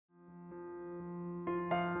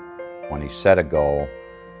When he set a goal,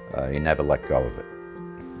 he never let go of it.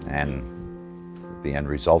 And the end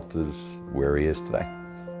result is where he is today.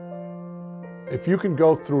 If you can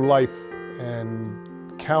go through life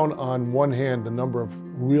and count on one hand the number of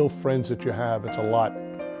real friends that you have, it's a lot.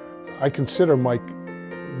 I consider Mike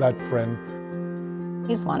that friend.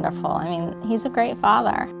 He's wonderful. I mean, he's a great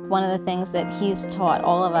father. One of the things that he's taught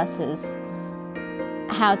all of us is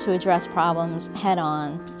how to address problems head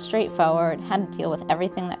on, straightforward, how to deal with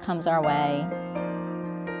everything that comes our way.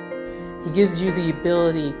 He gives you the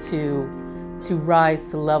ability to rise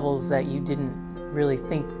to levels that you didn't really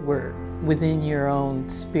think were within your own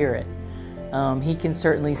spirit. He can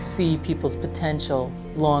certainly see people's potential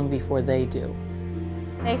long before they do.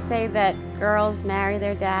 They say that girls marry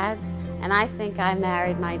their dads, and I think I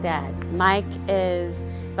married my dad. Mike is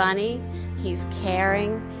funny, he's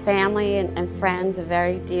caring, family and friends are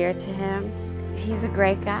very dear to him. He's a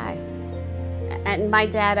great guy. And my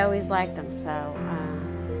dad always liked him, so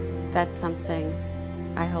that's something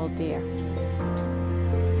I hold dear.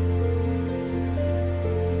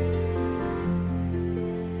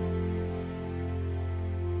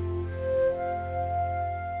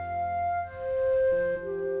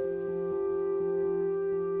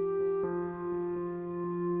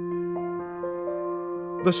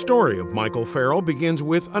 The story of Michael Farrell begins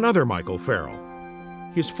with another Michael Farrell,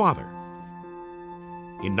 his father.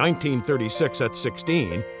 In 1936, at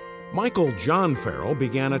 16, Michael John Farrell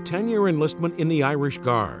began a 10-year enlistment in the Irish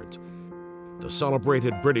Guards, the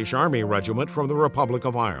celebrated British Army regiment from the Republic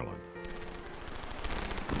of Ireland.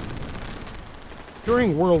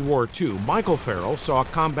 During World War II, Michael Farrell saw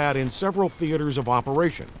combat in several theaters of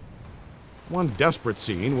operation. One desperate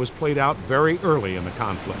scene was played out very early in the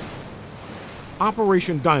conflict.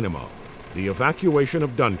 Operation Dynamo, the evacuation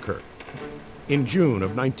of Dunkirk. In June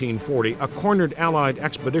of 1940, a cornered Allied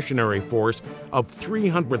expeditionary force of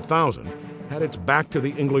 300,000 had its back to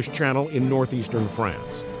the English Channel in northeastern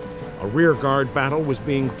France. A rearguard battle was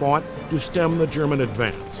being fought to stem the German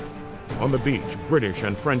advance. On the beach, British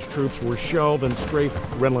and French troops were shelled and strafed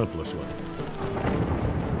relentlessly.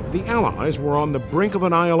 The Allies were on the brink of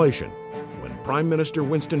annihilation when Prime Minister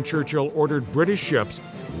Winston Churchill ordered British ships,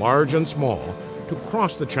 large and small, to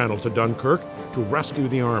cross the Channel to Dunkirk to rescue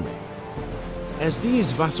the army. As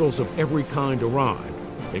these vessels of every kind arrived,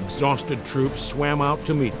 exhausted troops swam out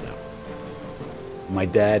to meet them. My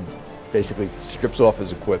dad basically strips off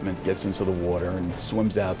his equipment, gets into the water, and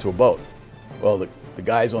swims out to a boat. Well, the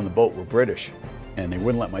guys on the boat were British, and they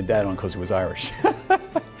wouldn't let my dad on because he was Irish.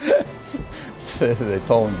 So they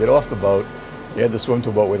told him, get off the boat. You had to swim to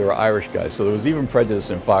a boat where there were Irish guys. So there was even prejudice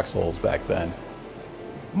in foxholes back then.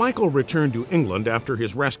 Michael returned to England after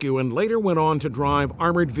his rescue and later went on to drive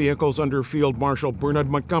armored vehicles under Field Marshal Bernard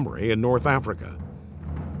Montgomery in North Africa.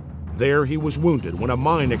 There he was wounded when a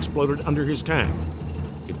mine exploded under his tank.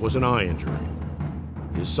 It was an eye injury.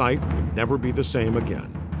 His sight would never be the same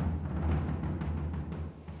again.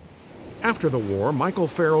 After the war, Michael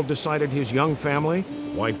Farrell decided his young family,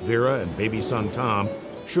 wife Vera and baby son Tom,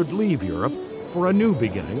 should leave Europe for a new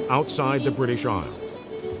beginning outside the British Isles.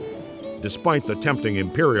 Despite the tempting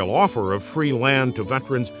imperial offer of free land to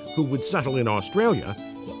veterans who would settle in Australia,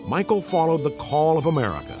 Michael followed the call of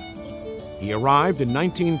America. He arrived in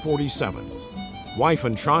 1947. Wife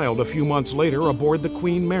and child a few months later aboard the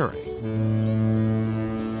Queen Mary.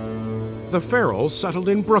 The Farrells settled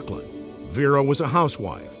in Brooklyn. Vera was a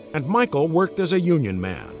housewife, and Michael worked as a union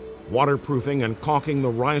man, waterproofing and caulking the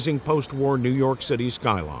rising post-war New York City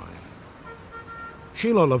skyline.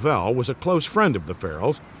 Sheila Lavelle was a close friend of the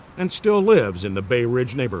Farrells and still lives in the Bay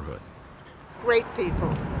Ridge neighborhood. Great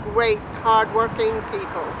people, great, hard-working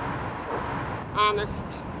people, honest,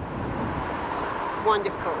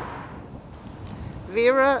 wonderful.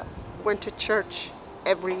 Vera went to church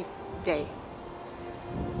every day,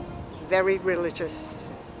 very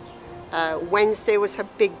religious. Wednesday was her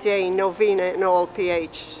big day, novena in all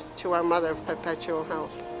PH to our Mother of Perpetual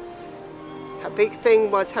Help. Her big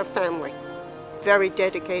thing was her family, very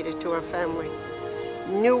dedicated to her family.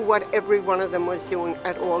 Knew what every one of them was doing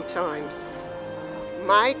at all times.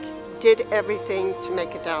 Mike did everything to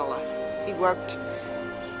make a dollar. He worked,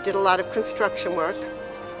 did a lot of construction work,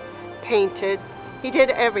 painted. He did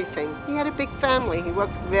everything. He had a big family. He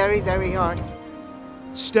worked very, very hard.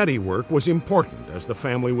 Steady work was important as the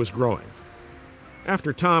family was growing.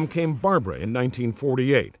 After Tom came Barbara in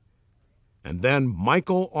 1948. And then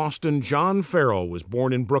Michael Austin John Farrell was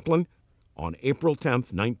born in Brooklyn on April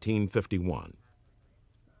 10th, 1951.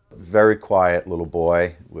 Very quiet little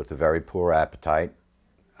boy with a very poor appetite.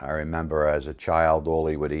 I remember as a child all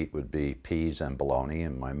he would eat would be peas and bologna,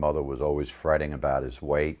 and my mother was always fretting about his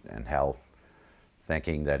weight and health.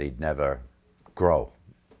 thinking that he'd never grow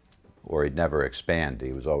or he'd never expand.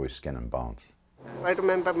 He was always skin and bones. I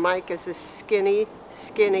remember Mike as a skinny,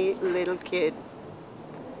 skinny little kid.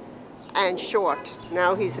 And short.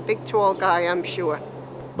 Now he's a big, tall guy, I'm sure.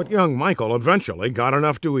 But young Michael eventually got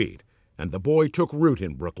enough to eat, and the boy took root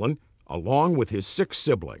in Brooklyn, along with his 6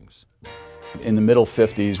 siblings. In the middle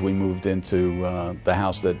 50s, we moved into the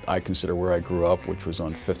house that I consider where I grew up, which was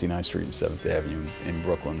on 59th Street and 7th Avenue in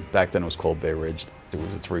Brooklyn. Back then it was called Bay Ridge. It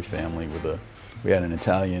was a 3-family with we had an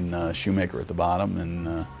Italian shoemaker at the bottom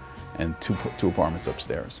and two apartments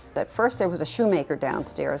upstairs. At first there was a shoemaker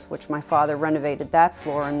downstairs, which my father renovated that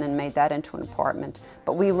floor and then made that into an apartment.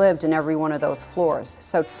 But we lived in every one of those floors.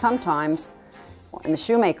 So sometimes in the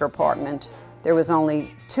shoemaker apartment, there was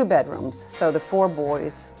only 2 bedrooms. So the 4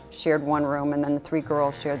 boys shared one room, and then the 3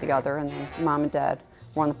 girls shared the other, and then Mom and Dad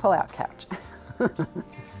were on the pull-out couch.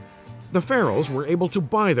 The Farrells were able to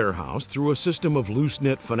buy their house through a system of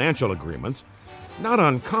loose-knit financial agreements, not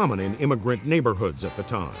uncommon in immigrant neighborhoods at the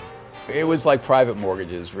time. It was like private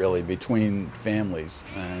mortgages, really, between families.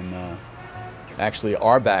 And actually,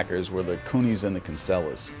 our backers were the Coonies and the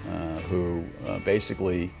Kinsellas, who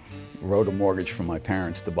basically wrote a mortgage for my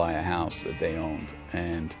parents to buy a house that they owned.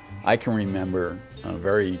 And I can remember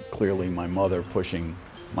very clearly my mother pushing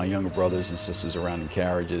my younger brothers and sisters around in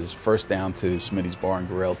carriages, first down to Smitty's Bar and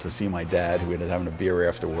Grill to see my dad, who was having a beer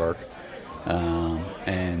after work,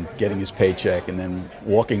 and getting his paycheck, and then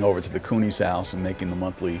walking over to the Coonies' house and making the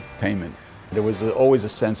monthly payment. There was always a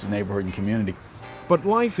sense of neighborhood and community. But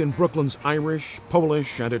life in Brooklyn's Irish,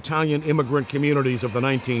 Polish, and Italian immigrant communities of the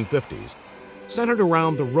 1950s centered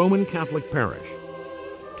around the Roman Catholic parish.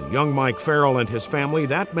 To young Mike Farrell and his family,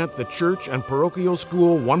 that meant the church and parochial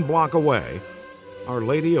school 1 block away, Our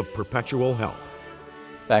Lady of Perpetual Help.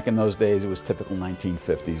 Back in those days, it was typical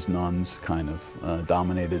 1950s nuns kind of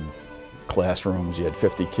dominated classrooms. You had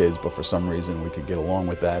 50 kids, but for some reason we could get along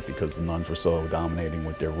with that because the nuns were so dominating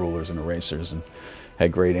with their rulers and erasers and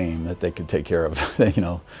had great aim that they could take care of, you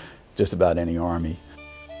know, just about any army.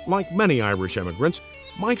 Like many Irish immigrants,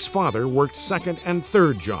 Mike's father worked 2nd and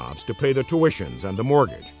 3rd jobs to pay the tuitions and the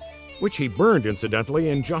mortgage, which he burned, incidentally,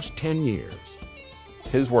 in just 10 years.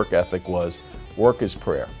 His work ethic was, work is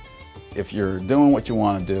prayer. If you're doing what you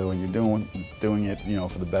want to do and you're doing it, you know,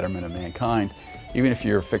 for the betterment of mankind, even if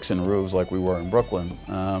you're fixing roofs like we were in Brooklyn,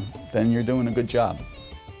 then you're doing a good job.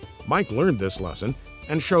 Mike learned this lesson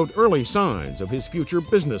and showed early signs of his future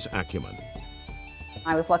business acumen.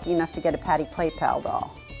 I was lucky enough to get a Patty Playpal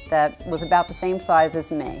doll that was about the same size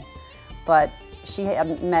as me, but she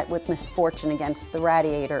had met with misfortune against the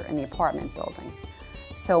radiator in the apartment building.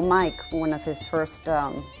 So Mike, one of his first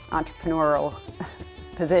entrepreneurial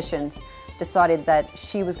positions, decided that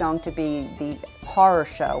she was going to be the horror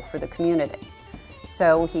show for the community.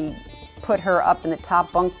 So he put her up in the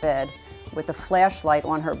top bunk bed with a flashlight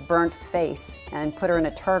on her burnt face and put her in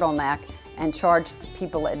a turtleneck and charged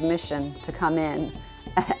people admission to come in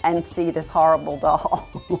and see this horrible doll.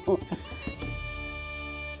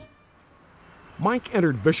 Mike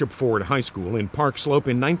entered Bishop Ford High School in Park Slope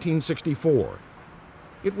in 1964.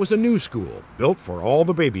 It was a new school built for all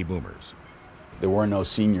the baby boomers. There were no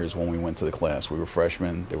seniors when we went to the class. We were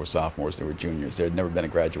freshmen, there were sophomores, there were juniors. There had never been a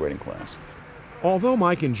graduating class. Although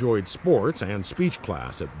Mike enjoyed sports and speech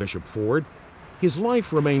class at Bishop Ford, his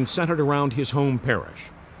life remained centered around his home parish.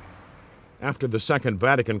 After the Second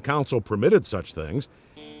Vatican Council permitted such things,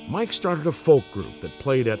 Mike started a folk group that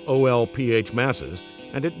played at OLPH masses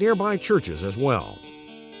and at nearby churches as well.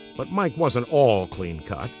 But Mike wasn't all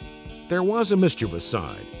clean-cut. There was a mischievous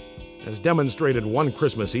side, as demonstrated one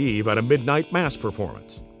Christmas Eve at a midnight mass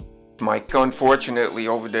performance. Mike unfortunately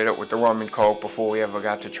overdid it with the rum and coke before we ever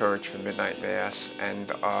got to church for midnight mass,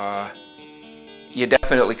 and you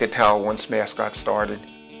definitely could tell once mass got started.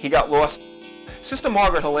 He got lost. Sister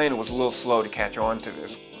Margaret Helena was a little slow to catch on to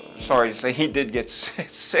this. Sorry to say, he did get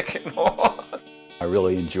sick and all. I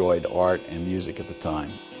really enjoyed art and music at the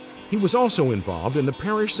time. He was also involved in the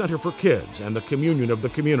Parish Center for Kids and the Communion of the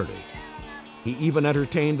Community. He even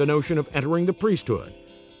entertained the notion of entering the priesthood,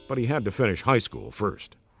 but he had to finish high school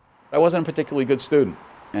first. I wasn't a particularly good student,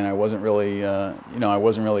 and I wasn't really, I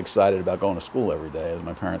wasn't really excited about going to school every day. As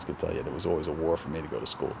my parents could tell you, there was always a war for me to go to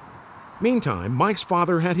school. Meantime, Mike's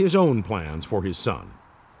father had his own plans for his son.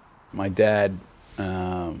 My dad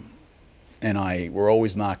and I were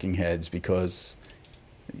always knocking heads because,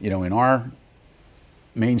 in our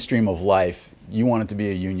mainstream of life, you wanted to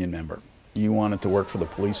be a union member. You wanted to work for the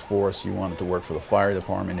police force, you wanted to work for the fire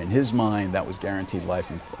department. In his mind, that was guaranteed life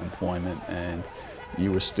employment, and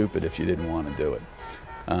you were stupid if you didn't want to do it.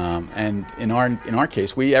 And in our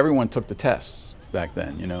case, everyone took the tests back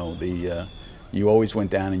then. You always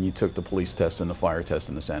went down and you took the police test and the fire test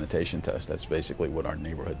and the sanitation test. That's basically what our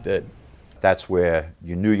neighborhood did. That's where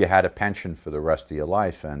you knew you had a pension for the rest of your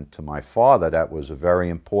life, and to my father that was a very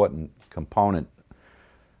important component,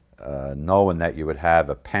 knowing that you would have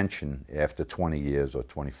a pension after 20 years or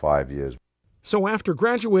 25 years. So after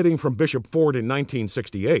graduating from Bishop Ford in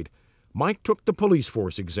 1968, Mike took the police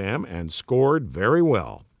force exam and scored very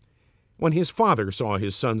well. When his father saw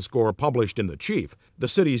his son's score published in The Chief, the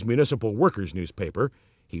city's municipal workers' newspaper,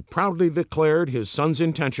 he proudly declared his son's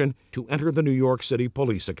intention to enter the New York City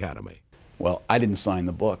Police Academy. Well, I didn't sign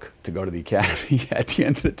the book to go to the academy at the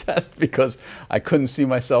end of the test because I couldn't see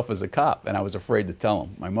myself as a cop, and I was afraid to tell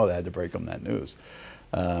him. My mother had to break him that news.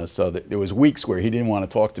 So there was weeks where he didn't want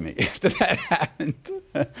to talk to me after that happened.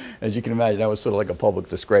 As you can imagine, that was sort of like a public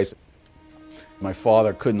disgrace. My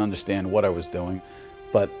father couldn't understand what I was doing,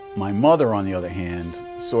 but my mother, on the other hand,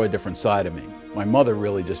 saw a different side of me. My mother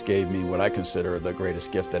really just gave me what I consider the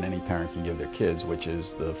greatest gift that any parent can give their kids, which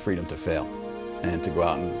is the freedom to fail and to go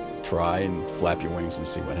out and try and flap your wings and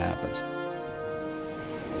see what happens.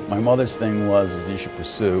 My mother's thing was you should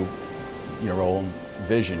pursue your own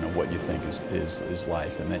vision of what you think is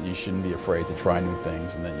life, and that you shouldn't be afraid to try new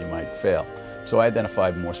things and that you might fail. So I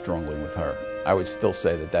identified more strongly with her. I would still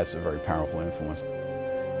say that that's a very powerful influence.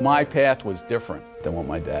 My path was different than what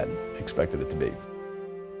my dad expected it to be.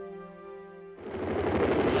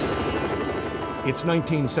 It's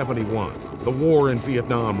 1971. The war in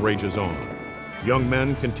Vietnam rages on. Young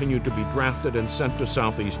men continued to be drafted and sent to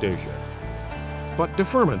Southeast Asia. But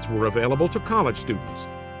deferments were available to college students.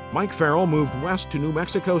 Mike Farrell moved west to New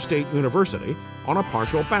Mexico State University on a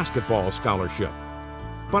partial basketball scholarship.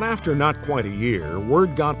 But after not quite a year,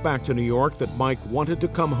 word got back to New York that Mike wanted to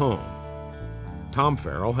come home. Tom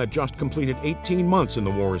Farrell had just completed 18 months in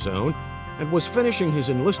the war zone and was finishing his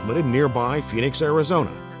enlistment in nearby Phoenix,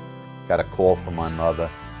 Arizona. Got a call from my mother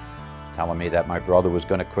telling me that my brother was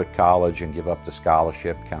going to quit college and give up the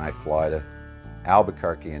scholarship. Can I fly to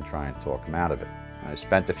Albuquerque and try and talk him out of it? I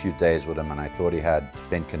spent a few days with him, and I thought he had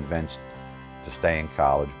been convinced to stay in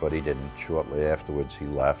college, but he didn't. Shortly afterwards, he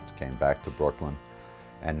left, came back to Brooklyn,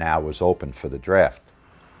 and now was open for the draft.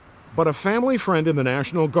 But a family friend in the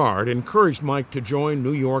National Guard encouraged Mike to join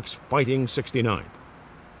New York's Fighting 69th.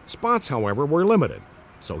 Spots, however, were limited,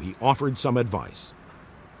 so he offered some advice.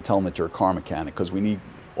 Tell them that you're a car mechanic, because we need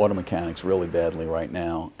auto mechanics really badly right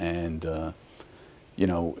now, and you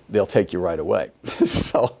know, they'll take you right away.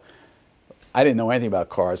 So I didn't know anything about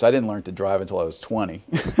cars. I didn't learn to drive until I was 20.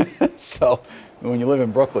 So when you live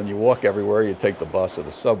in Brooklyn, you walk everywhere, you take the bus or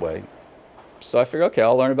the subway. So I figured, okay,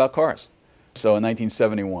 I'll learn about cars. So in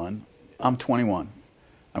 1971, I'm 21.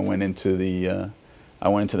 I went into the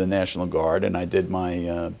National Guard, and I did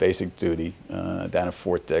my basic duty down at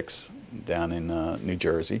Fort Dix, down in New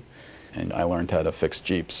Jersey, and I learned how to fix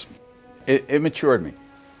Jeeps. It matured me.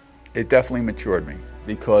 It definitely matured me,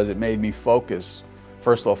 because it made me focus.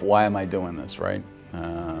 First off, why am I doing this, right?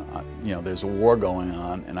 You know, there's a war going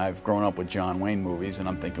on, and I've grown up with John Wayne movies, and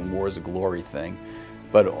I'm thinking war is a glory thing.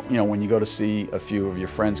 But, you know, when you go to see a few of your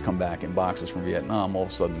friends come back in boxes from Vietnam, all of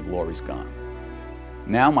a sudden the glory's gone.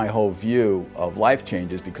 Now my whole view of life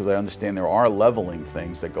changes, because I understand there are leveling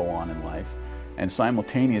things that go on in life, and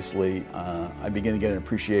simultaneously I begin to get an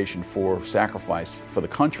appreciation for sacrifice for the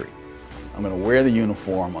country. I'm going to wear the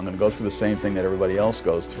uniform, I'm going to go through the same thing that everybody else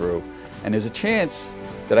goes through, and there's a chance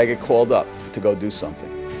that I get called up to go do something.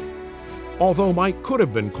 Although Mike could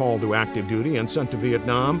have been called to active duty and sent to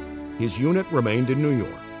Vietnam, his unit remained in New York.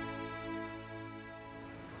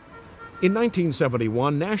 In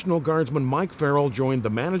 1971, National Guardsman Mike Farrell joined the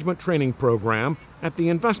management training program at the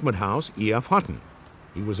investment house E.F. Hutton.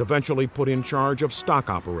 He was eventually put in charge of stock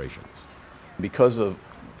operations. Because of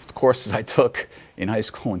the courses I took in high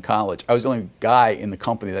school and college, I was the only guy in the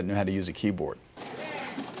company that knew how to use a keyboard.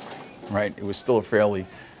 Right? It was still a fairly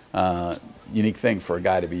unique thing for a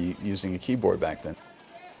guy to be using a keyboard back then.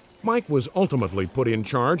 Mike was ultimately put in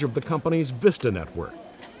charge of the company's Vista network,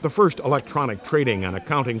 the first electronic trading and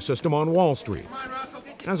accounting system on Wall Street.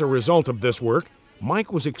 As a result of this work,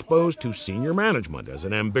 Mike was exposed to senior management as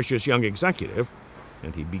an ambitious young executive,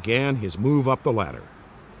 and he began his move up the ladder.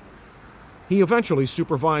 He eventually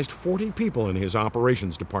supervised 40 people in his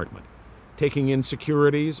operations department, taking in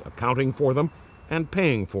securities, accounting for them, and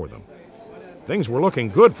paying for them. Things were looking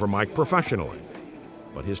good for Mike professionally,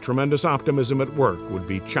 but his tremendous optimism at work would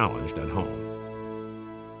be challenged at home.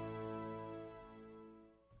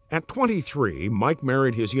 At 23, Mike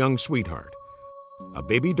married his young sweetheart. A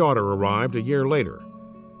baby daughter arrived a year later,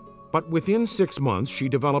 but within 6 months she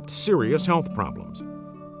developed serious health problems.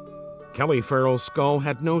 Kelly Farrell's skull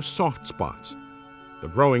had no soft spots, The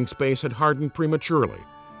growing space had hardened prematurely.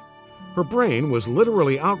 Her brain was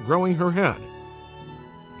literally outgrowing her head.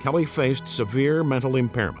 Kelly faced severe mental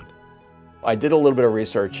impairment. I did a little bit of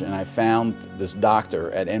research and I found this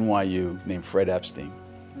doctor at NYU named Fred Epstein,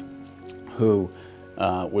 who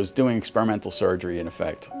was doing experimental surgery, in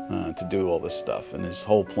effect, to do all this stuff. And his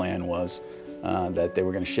whole plan was that they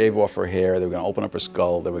were going to shave off her hair, they were going to open up her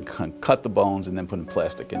skull, they would cut the bones and then put in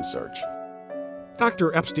plastic inserts.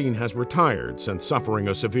 Dr. Epstein has retired since suffering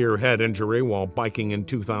a severe head injury while biking in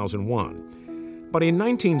 2001. But in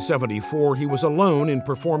 1974, he was alone in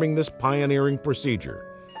performing this pioneering procedure.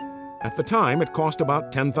 At the time, it cost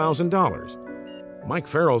about $10,000. Mike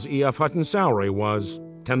Farrell's E.F. Hutton's salary was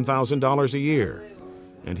 $10,000 a year,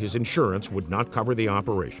 and his insurance would not cover the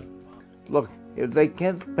operation. Look, if they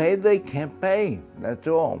can't pay, they can't pay. That's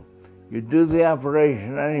all. You do the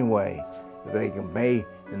operation anyway. If they can pay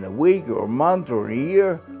in a week or a month or a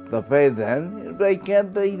year, they'll pay then. If they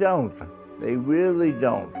can't, they don't. They really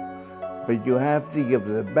don't. But you have to give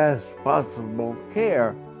the best possible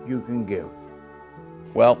care you can give.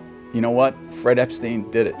 Well, you know what? Fred Epstein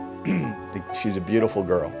did it. She's a beautiful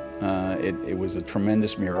girl. It was a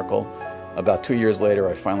tremendous miracle. About 2 years later,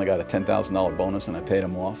 I finally got a $10,000 bonus and I paid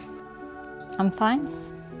him off. I'm fine.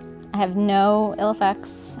 I have no ill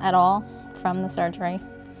effects at all from the surgery.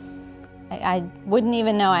 I wouldn't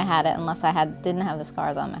even know I had it unless I didn't have the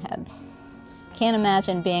scars on my head. Can't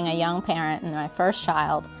imagine being a young parent and my first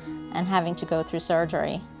child and having to go through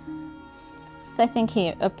surgery. I think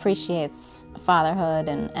he appreciates fatherhood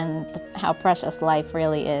and how precious life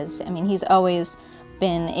really is. I mean, he's always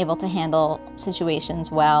been able to handle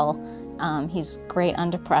situations well. He's great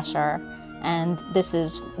under pressure, and this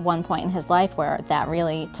is one point in his life where that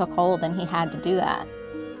really took hold and he had to do that.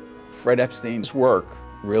 Fred Epstein's work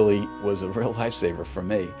really was a real lifesaver for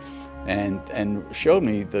me and showed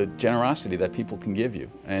me the generosity that people can give you,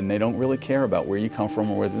 and they don't really care about where you come from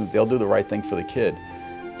or whether they'll do the right thing for the kid.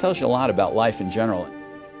 It tells you a lot about life in general.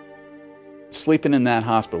 Sleeping in that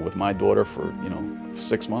hospital with my daughter for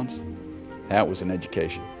 6 months, that was an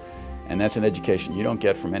education. And that's an education you don't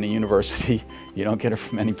get from any university, you don't get it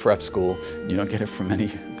from any prep school, you don't get it from any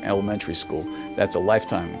elementary school. That's a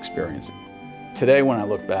lifetime experience. Today when I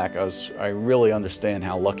look back, I really understand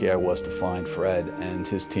how lucky I was to find Fred and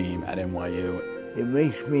his team at NYU. It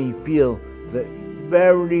makes me feel that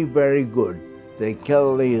very, very good that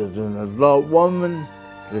Kelly is an adult woman,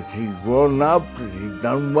 that she's grown up, that she's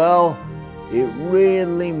done well. It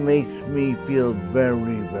really makes me feel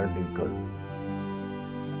very, very good.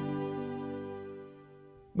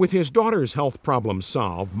 With his daughter's health problems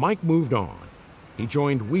solved, Mike moved on. He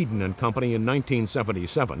joined Whedon and Company in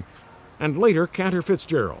 1977, and later Cantor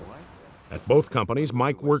Fitzgerald. At both companies,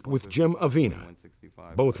 Mike worked with Jim Avina.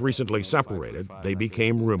 Both recently separated, they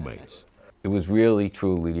became roommates. It was really,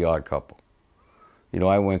 truly the odd couple. You know,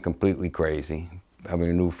 I went completely crazy, having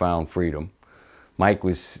a newfound freedom. Mike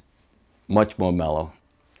was much more mellow,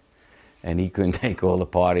 and he couldn't take all the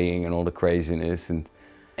partying and all the craziness, and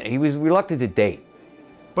he was reluctant to date.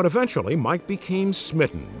 But eventually, Mike became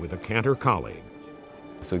smitten with a Cantor colleague.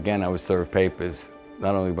 So again, I was served papers,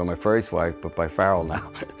 not only by my first wife, but by Farrell now,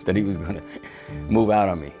 that he was going to move out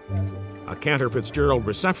on me. A Cantor Fitzgerald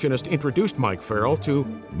receptionist introduced Mike Farrell to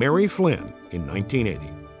Mary Flynn in 1980.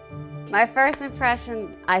 My first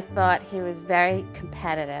impression, I thought he was very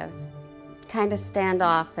competitive, kind of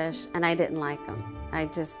standoffish, and I didn't like him.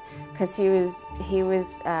 Because they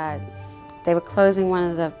were closing one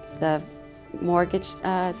of the mortgage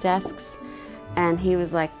desks, and he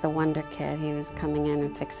was like the wonder kid. He was coming in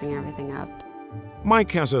and fixing everything up.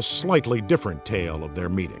 Mike has a slightly different tale of their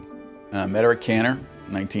meeting. Met her at Cantor,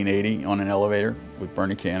 1980, on an elevator with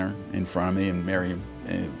Bernie Cantor in front of me and Mary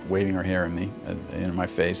waving her hair at me, in my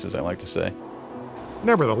face, as I like to say.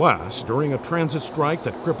 Nevertheless, during a transit strike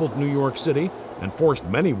that crippled New York City and forced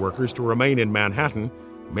many workers to remain in Manhattan,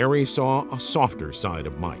 Mary saw a softer side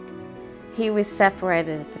of Mike. He was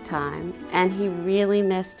separated at the time, and he really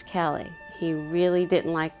missed Kelly. He really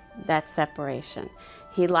didn't like that separation.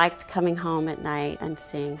 He liked coming home at night and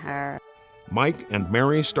seeing her. Mike and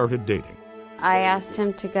Mary started dating. I asked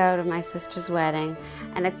him to go to my sister's wedding,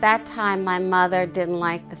 and at that time my mother didn't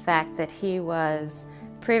like the fact that he was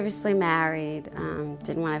previously married,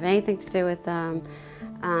 didn't want to have anything to do with them.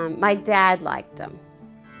 My dad liked him.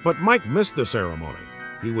 But Mike missed the ceremony.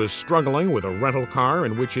 He was struggling with a rental car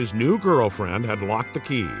in which his new girlfriend had locked the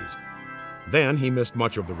keys. Then he missed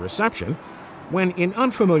much of the reception when, in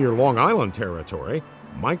unfamiliar Long Island territory,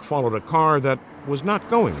 Mike followed a car that was not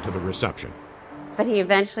going to the reception. But he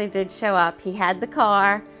eventually did show up. He had the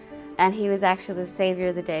car, and he was actually the savior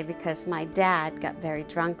of the day because my dad got very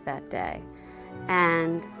drunk that day.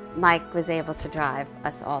 and Mike was able to drive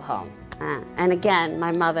us all home. And again,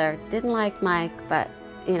 my mother didn't like Mike, but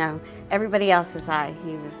you know, everybody else's eye,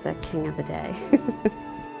 he was the king of the day.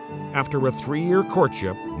 After a 3-year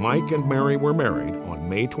courtship, Mike and Mary were married on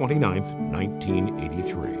May 29,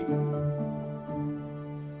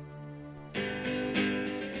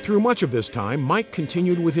 1983. Through much of this time, Mike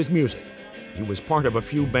continued with his music. He was part of a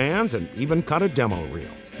few bands and even cut a demo reel.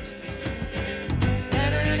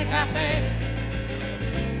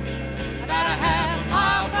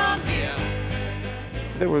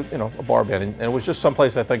 They were, you know, a bar band, and it was just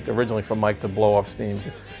someplace, I think, originally for Mike to blow off steam,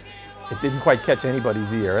 because it didn't quite catch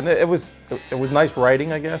anybody's ear. And it was nice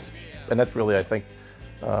writing, I guess, and that's really, I think,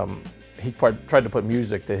 he tried to put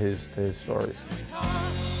music to his stories.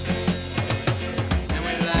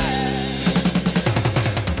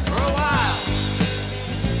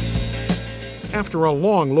 After a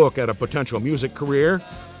long look at a potential music career,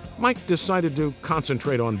 Mike decided to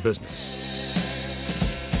concentrate on business.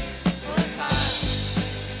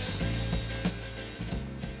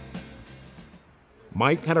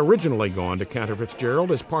 Mike had originally gone to Cantor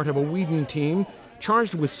Fitzgerald as part of a Whedon team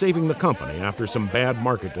charged with saving the company after some bad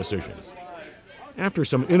market decisions. After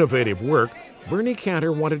some innovative work, Bernie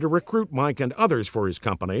Cantor wanted to recruit Mike and others for his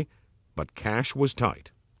company, but cash was tight.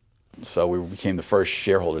 So we became the first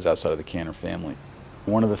shareholders outside of the Cantor family.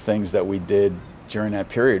 One of the things that we did during that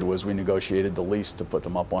period was we negotiated the lease to put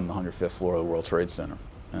them up on the 105th floor of the World Trade Center.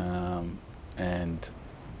 And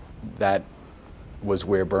that was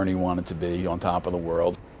where Bernie wanted to be, on top of the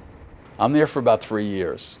world. I'm there for about 3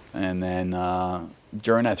 years, and then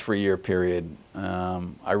during that 3-year period,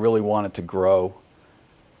 I really wanted to grow,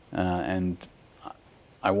 and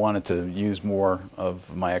I wanted to use more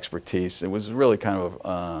of my expertise. It was really kind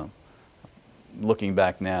of, looking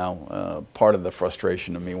back now, part of the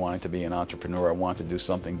frustration of me wanting to be an entrepreneur. I wanted to do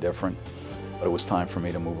something different, but it was time for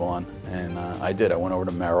me to move on, and I did. I went over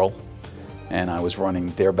to Merrill, and I was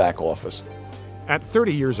running their back office. At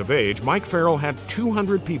 30 years of age, Mike Farrell had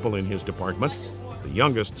 200 people in his department, the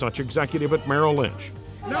youngest such executive at Merrill Lynch.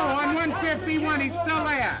 No, on 151, he's still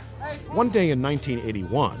there. One day in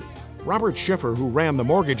 1981, Robert Schiffer, who ran the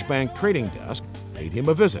mortgage bank trading desk, paid him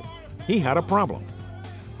a visit. He had a problem.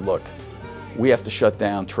 Look, we have to shut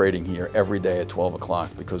down trading here every day at 12 o'clock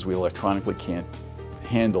because we electronically can't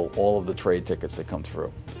handle all of the trade tickets that come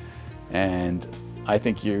through. And I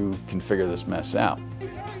think you can figure this mess out.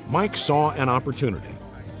 Mike saw an opportunity.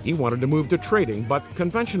 He wanted to move to trading, but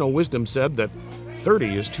conventional wisdom said that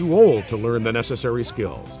 30 is too old to learn the necessary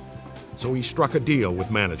skills. So he struck a deal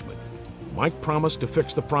with management. Mike promised to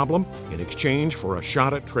fix the problem in exchange for a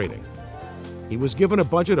shot at trading. He was given a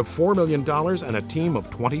budget of $4 million and a team of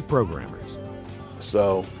 20 programmers.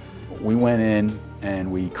 So we went in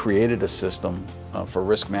and we created a system for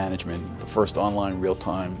risk management, the first online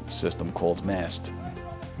real-time system called MAST.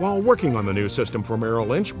 While working on the new system for Merrill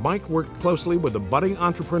Lynch, Mike worked closely with a budding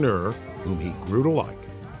entrepreneur whom he grew to like.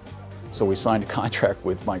 So we signed a contract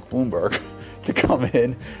with Mike Bloomberg to come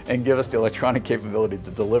in and give us the electronic capability to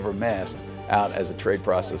deliver MAST out as a trade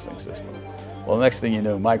processing system. Well, the next thing you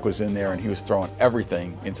knew, Mike was in there and he was throwing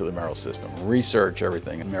everything into the Merrill system, research,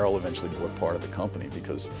 everything, and Merrill eventually bought part of the company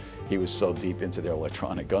because he was so deep into their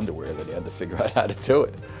electronic underwear that he had to figure out how to do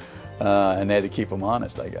it. And they had to keep him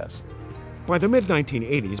honest, I guess. By the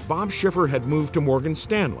mid-1980s, Bob Schiffer had moved to Morgan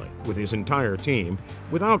Stanley with his entire team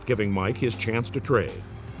without giving Mike his chance to trade.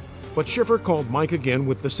 But Schiffer called Mike again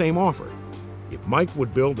with the same offer. If Mike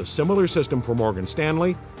would build a similar system for Morgan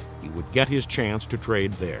Stanley, he would get his chance to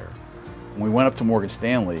trade there. When we went up to Morgan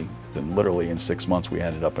Stanley, then literally in 6 months we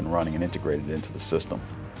had it up and running and integrated it into the system.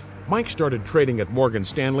 Mike started trading at Morgan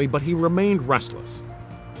Stanley, but he remained restless.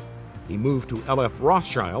 He moved to L.F.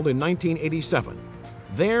 Rothschild in 1987.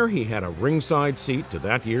 There, he had a ringside seat to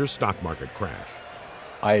that year's stock market crash.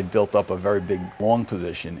 I had built up a very big long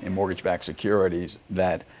position in mortgage-backed securities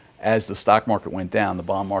that as the stock market went down, the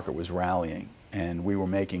bond market was rallying, and we were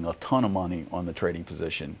making a ton of money on the trading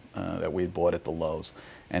position that we had bought at the lows.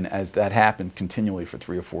 And as that happened continually for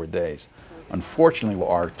 3 or 4 days, unfortunately,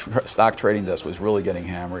 our stock trading desk was really getting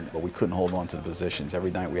hammered, but we couldn't hold on to the positions.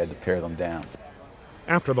 Every night we had to pare them down.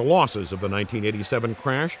 After the losses of the 1987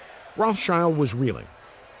 crash, Rothschild was reeling.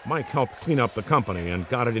 Mike helped clean up the company and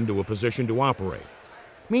got it into a position to operate.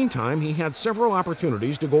 Meantime, he had several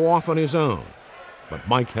opportunities to go off on his own, but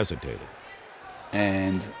Mike hesitated.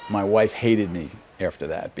 And my wife hated me after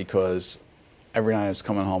that because every night I was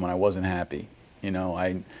coming home and I wasn't happy. You know,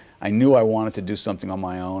 I knew I wanted to do something on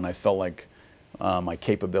my own. I felt like my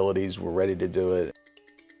capabilities were ready to do it.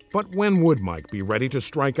 But when would Mike be ready to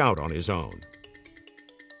strike out on his own?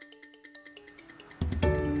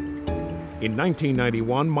 In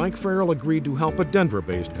 1991, Mike Farrell agreed to help a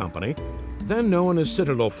Denver-based company, then known as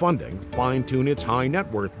Citadel Funding, fine-tune its high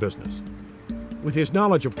net worth business. With his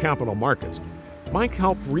knowledge of capital markets, Mike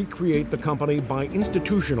helped recreate the company by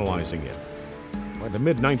institutionalizing it. By the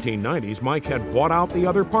mid-1990s, Mike had bought out the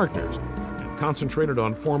other partners and concentrated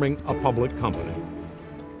on forming a public company.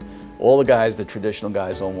 All the guys, the traditional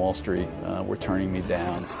guys on Wall Street, were turning me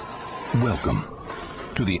down. Welcome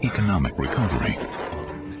to the economic recovery.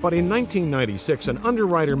 But in 1996, an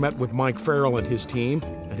underwriter met with Mike Farrell and his team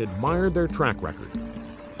and admired their track record.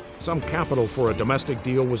 Some capital for a domestic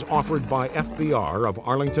deal was offered by FBR of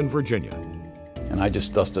Arlington, Virginia. And I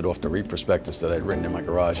just dusted off the re-prospectus that I'd written in my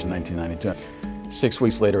garage in 1992. 6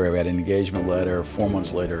 weeks later, I had an engagement letter. 4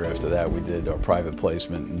 months later after that, we did our private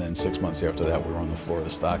placement. And then 6 months after that, we were on the floor of the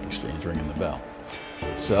stock exchange ringing the bell.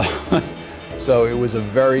 So, so it was a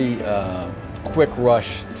very quick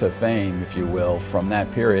rush to fame, if you will, from that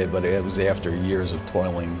period, but it was after years of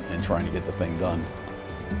toiling and trying to get the thing done.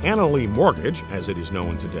 Annalee Mortgage, as it is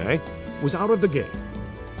known today, was out of the gate.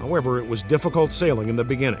 However, it was difficult sailing in the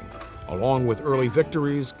beginning. Along with early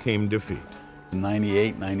victories came defeat. In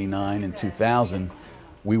 98, 99, and 2000,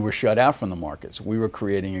 we were shut out from the markets. We were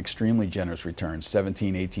creating extremely generous returns,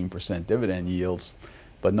 17, 18% dividend yields,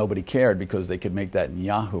 but nobody cared because they could make that in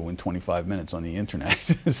Yahoo in 25 minutes on the internet.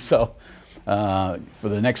 So for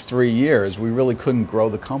the next 3 years, we really couldn't grow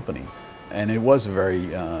the company. And it was a very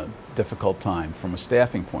difficult time from a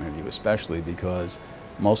staffing point of view, especially because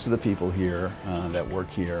most of the people here that work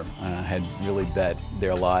here had really bet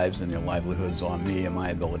their lives and their livelihoods on me and my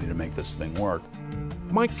ability to make this thing work.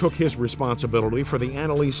 Mike took his responsibility for the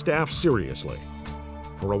Annalee staff seriously.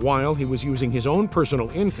 For a while, he was using his own personal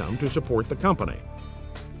income to support the company.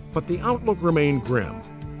 But the outlook remained grim.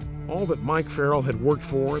 All that Mike Farrell had worked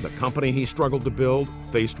for, the company he struggled to build,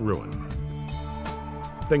 faced ruin.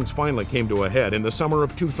 Things finally came to a head in the summer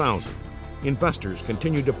of 2000. Investors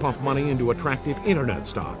continued to pump money into attractive internet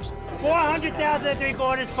stocks. 400,000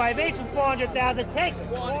 3/4, 5/8, and 400,000. Take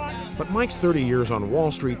it. But Mike's 30 years on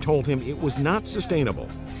Wall Street told him it was not sustainable.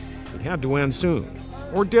 It had to end soon.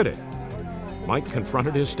 Or did it? Mike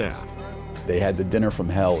confronted his staff. They had the dinner from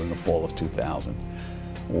hell in the fall of 2000,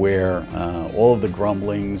 where all of the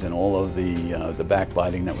grumblings and all of the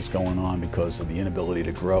backbiting that was going on because of the inability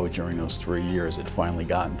to grow during those 3 years had finally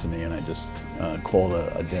gotten to me, and I just called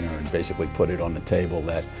a dinner and basically put it on the table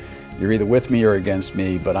that you're either with me or against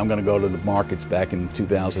me, but I'm going to go to the markets back in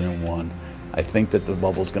 2001. I think that the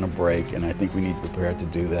bubble's going to break, and I think we need to prepare to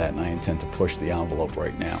do that, and I intend to push the envelope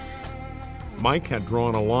right now. Mike had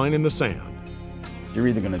drawn a line in the sand. You're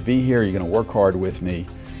either going to be here, you're going to work hard with me,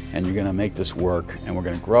 and you're going to make this work, and we're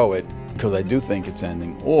going to grow it, because I do think it's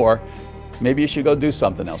ending, or maybe you should go do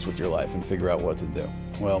something else with your life and figure out what to do.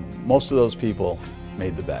 Well, most of those people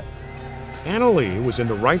made the bet. Annalee was in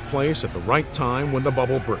the right place at the right time when the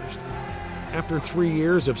bubble burst. After 3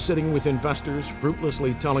 years of sitting with investors,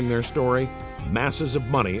 fruitlessly telling their story, masses of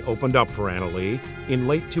money opened up for Annalee in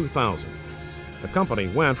late 2000. The company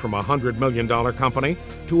went from a $100 million company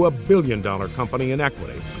to a $1 billion company in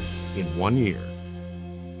equity in 1 year.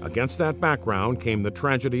 Against that background came the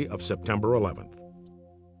tragedy of September 11th.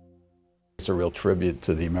 It's a real tribute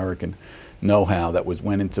to the American know-how that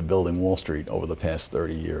went into building Wall Street over the past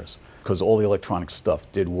 30 years. Because all the electronic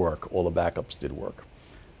stuff did work, all the backups did work.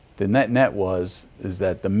 The net is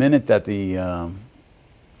that the minute that the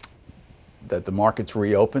markets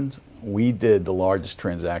reopened, we did the largest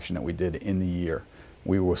transaction that we did in the year.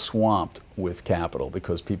 We were swamped with capital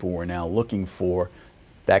because people were now looking for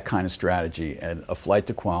that kind of strategy and a flight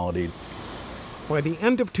to quality. By the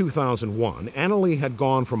end of 2001, Annalee had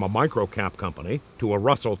gone from a micro-cap company to a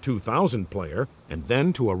Russell 2000 player and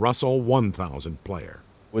then to a Russell 1000 player.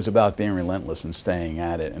 It was about being relentless and staying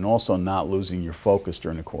at it and also not losing your focus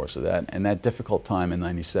during the course of that. And that difficult time in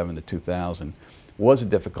 97 to 2000 was a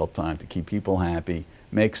difficult time to keep people happy,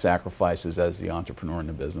 make sacrifices as the entrepreneur in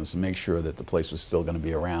the business, and make sure that the place was still going to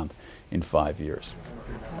be around in 5 years.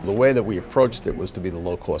 The way that we approached it was to be the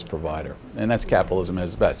low-cost provider, and that's capitalism at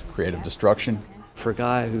its best, creative destruction. For a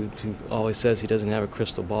guy who always says he doesn't have a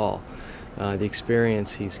crystal ball, the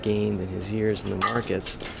experience he's gained in his years in the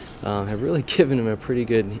markets have really given him a pretty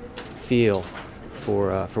good feel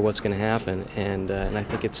for what's going to happen, and I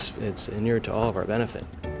think it's inured to all of our benefit.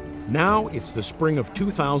 Now it's the spring of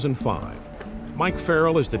 2005. Mike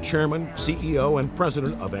Farrell is the chairman, CEO, and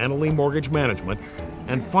president of Annalee Mortgage Management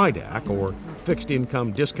and FIDAC, or Fixed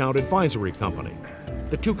Income Discount Advisory Company,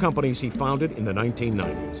 the two companies he founded in the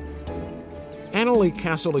 1990s. Annalee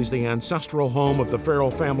Castle is the ancestral home of the Farrell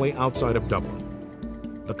family outside of Dublin.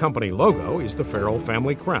 The company logo is the Farrell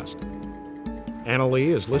family crest. Annalee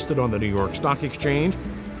is listed on the New York Stock Exchange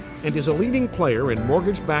and is a leading player in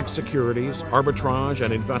mortgage-backed securities, arbitrage,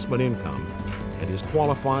 and investment income, and is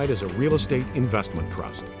qualified as a real estate investment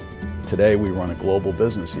trust. Today we run a global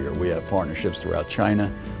business here. We have partnerships throughout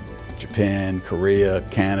China, Japan, Korea,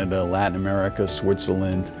 Canada, Latin America,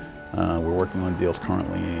 Switzerland. We're working on deals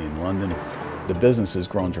currently in London. The business has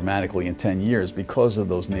grown dramatically in 10 years because of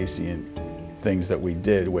those nascent things that we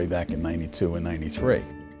did way back in '92 and '93.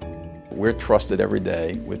 We're trusted every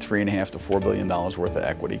day with $3.5 to $4 billion worth of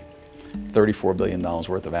equity, $34 billion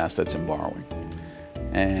worth of assets and borrowing.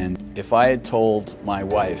 And if I had told my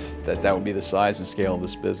wife that that would be the size and scale of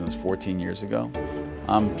this business 14 years ago,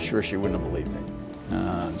 I'm sure she wouldn't have believed me.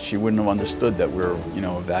 She wouldn't have understood that we're,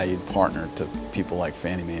 a valued partner to people like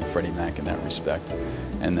Fannie Mae and Freddie Mac in that respect,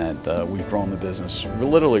 and that we've grown the business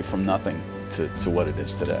literally from nothing to what it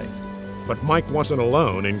is today. But Mike wasn't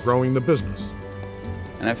alone in growing the business.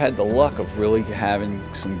 And I've had the luck of really having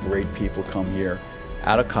some great people come here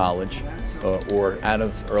out of college or out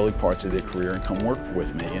of early parts of their career and come work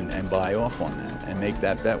with me and buy off on that and make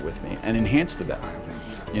that bet with me and enhance the bet.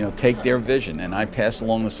 Take their vision, and I pass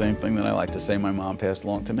along the same thing that I like to say my mom passed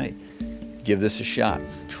along to me. Give this a shot,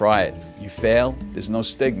 try it. You fail, there's no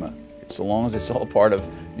stigma. So long as it's all part of,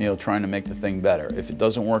 trying to make the thing better. If it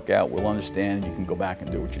doesn't work out, we'll understand, you can go back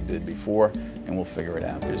and do what you did before, and we'll figure it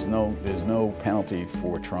out. There's no penalty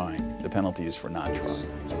for trying. The penalty is for not trying.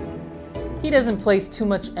 He doesn't place too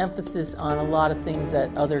much emphasis on a lot of things that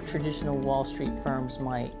other traditional Wall Street firms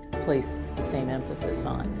might place the same emphasis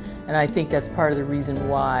on. And I think that's part of the reason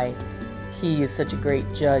why he is such a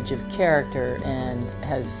great judge of character and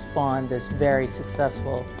has spawned this very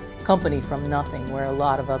successful company from nothing, where a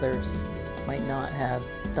lot of others might not have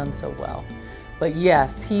done so well. But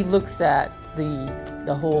yes, he looks at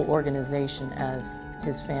the whole organization as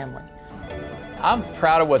his family. I'm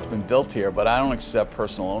proud of what's been built here, but I don't accept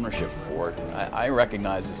personal ownership for it. I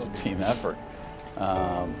recognize it's a team effort.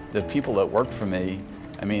 The people that work for me,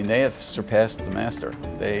 they have surpassed the master.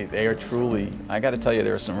 They are truly, I got to tell you,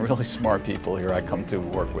 there are some really smart people here I come to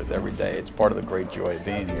work with every day. It's part of the great joy of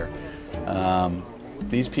being here.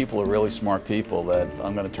 These people are really smart people that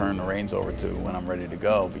I'm going to turn the reins over to when I'm ready to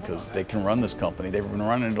go, because they can run this company. They've been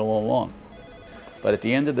running it all along. But at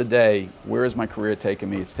the end of the day, where has my career taken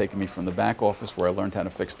me? It's taken me from the back office, where I learned how to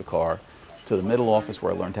fix the car, to the middle office,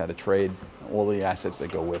 where I learned how to trade all the assets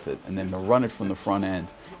that go with it, and then to run it from the front end.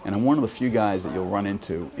 And I'm one of the few guys that you'll run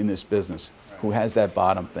into in this business who has that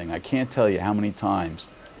bottom thing. I can't tell you how many times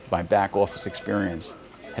my back office experience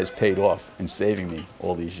has paid off in saving me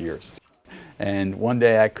all these years. And one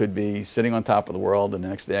day I could be sitting on top of the world, and the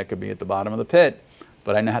next day I could be at the bottom of the pit,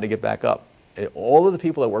 but I know how to get back up. All of the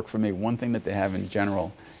people that work for me, one thing that they have in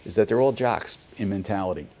general is that they're all jocks in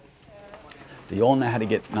mentality. They all know how to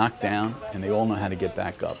get knocked down, and they all know how to get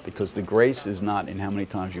back up, because the grace is not in how many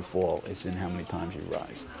times you fall, it's in how many times you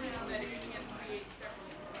rise.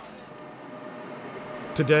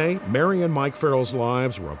 Today, Mary and Mike Farrell's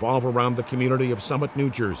lives revolve around the community of Summit,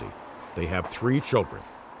 New Jersey. They have 3 children,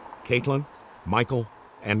 Caitlin, Michael,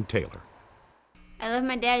 and Taylor. I love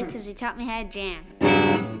my dad because he taught me how to jam.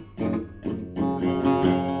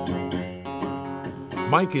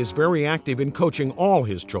 Mike is very active in coaching all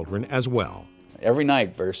his children as well. Every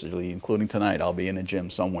night, virtually, including tonight, I'll be in a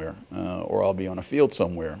gym somewhere, or I'll be on a field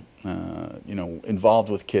somewhere, involved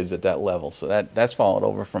with kids at that level. So that's followed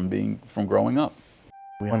over from growing up.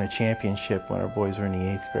 We won a championship when our boys were in the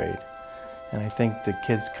 8th grade. And I think the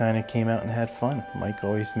kids kind of came out and had fun. Mike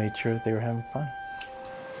always made sure that they were having fun.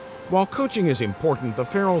 While coaching is important, the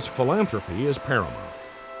Farrells' philanthropy is paramount.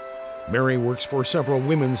 Mary works for several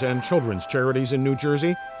women's and children's charities in New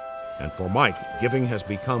Jersey, and for Mike, giving has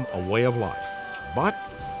become a way of life. But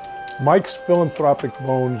Mike's philanthropic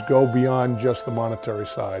bones go beyond just the monetary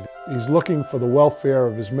side. He's looking for the welfare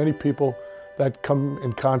of as many people that come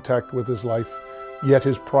in contact with his life, yet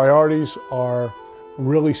his priorities are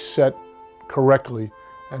really set correctly,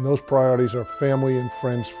 and those priorities are family and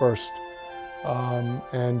friends first.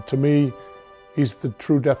 And to me, he's the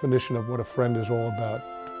true definition of what a friend is all about.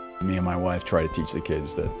 Me and my wife try to teach the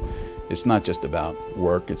kids that it's not just about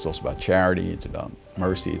work, it's also about charity, it's about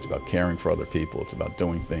mercy, it's about caring for other people, it's about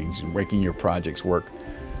doing things and making your projects work,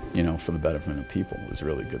 for the betterment of people is a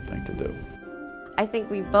really good thing to do. I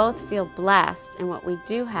think we both feel blessed in what we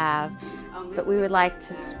do have, but we would like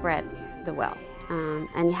to spread the wealth.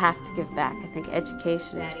 And you have to give back. I think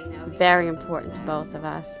education is very important to both of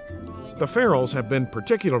us. The Farrells have been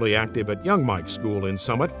particularly active at Young Mike's school in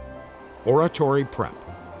Summit, Oratory Prep.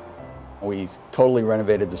 We've totally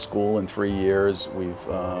renovated the school in 3 years. We've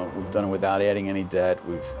done it without adding any debt.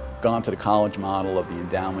 We've gone to the college model of the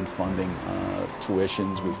endowment funding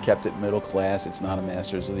tuitions. We've kept it middle class. It's not a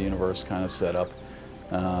Masters of the Universe kind of setup.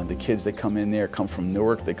 The kids that come in there come from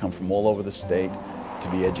Newark. They come from all over the state to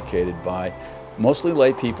be educated by mostly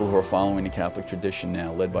lay people who are following the Catholic tradition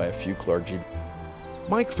now, led by a few clergy.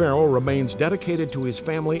 Mike Farrell remains dedicated to his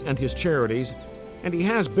family and his charities, and he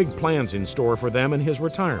has big plans in store for them in his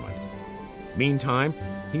retirement. Meantime,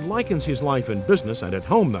 he likens his life in business and at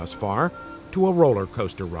home thus far to a roller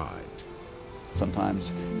coaster ride.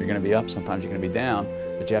 Sometimes you're going to be up, sometimes you're going to be down,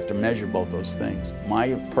 but you have to measure both those things.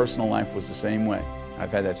 My personal life was the same way.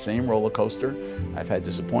 I've had that same roller coaster. I've had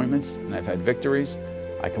disappointments and I've had victories.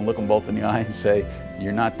 I can look them both in the eye and say,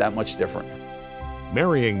 you're not that much different.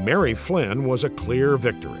 Marrying Mary Flynn was a clear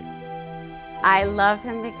victory. I love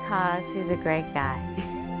him because he's a great guy.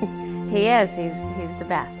 He is. He's the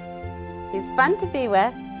best. He's fun to be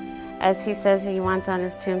with. As he says he wants on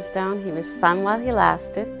his tombstone, he was fun while he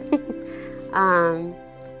lasted.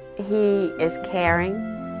 He is caring.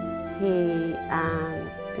 He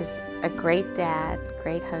is a great dad,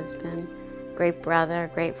 great husband, great brother,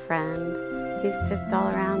 great friend. He's just all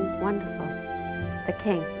around wonderful. The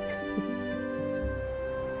king.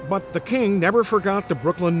 But the king never forgot the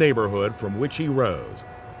Brooklyn neighborhood from which he rose,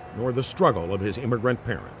 nor the struggle of his immigrant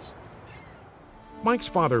parents. Mike's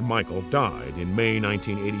father, Michael, died in May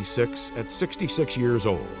 1986 at 66 years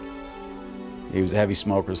old. He was a heavy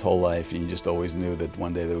smoker his whole life, and you just always knew that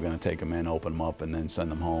one day they were going to take him in, open him up, and then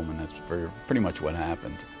send him home, and that's pretty much what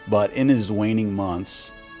happened. But in his waning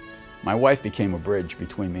months, my wife became a bridge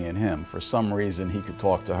between me and him. For some reason, he could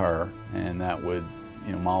talk to her, and that would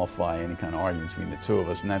mollify any kind of arguments between the two of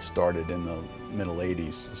us, and that started in the middle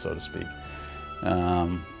 80s, so to speak.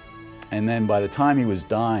 And then by the time he was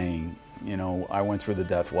dying, I went through the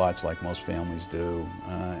death watch like most families do,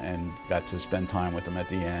 and got to spend time with him at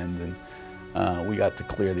the end, and we got to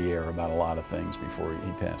clear the air about a lot of things before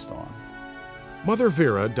he passed on. Mother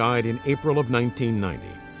Vera died in April of 1990.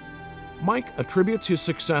 Mike attributes his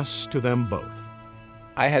success to them both.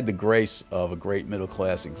 I had the grace of a great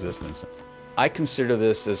middle-class existence. I consider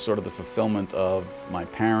this as sort of the fulfillment of my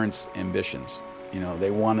parents' ambitions.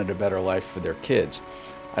 They wanted a better life for their kids.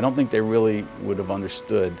 I don't think they really would have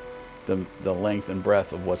understood the length and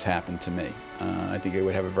breadth of what's happened to me. I think they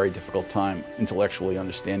would have a very difficult time intellectually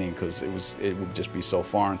understanding, because it would just be so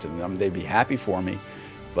foreign to them. They'd be happy for me,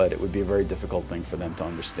 but it would be a very difficult thing for them to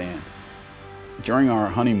understand. During our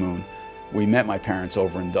honeymoon, we met my parents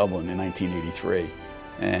over in Dublin in 1983,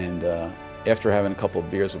 and after having a couple of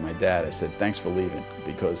beers with my dad, I said, thanks for leaving,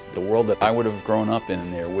 because the world that I would have grown up in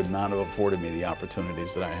there would not have afforded me the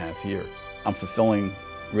opportunities that I have here. I'm fulfilling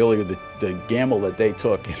really the gamble that they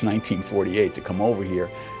took in 1948 to come over here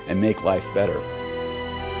and make life better.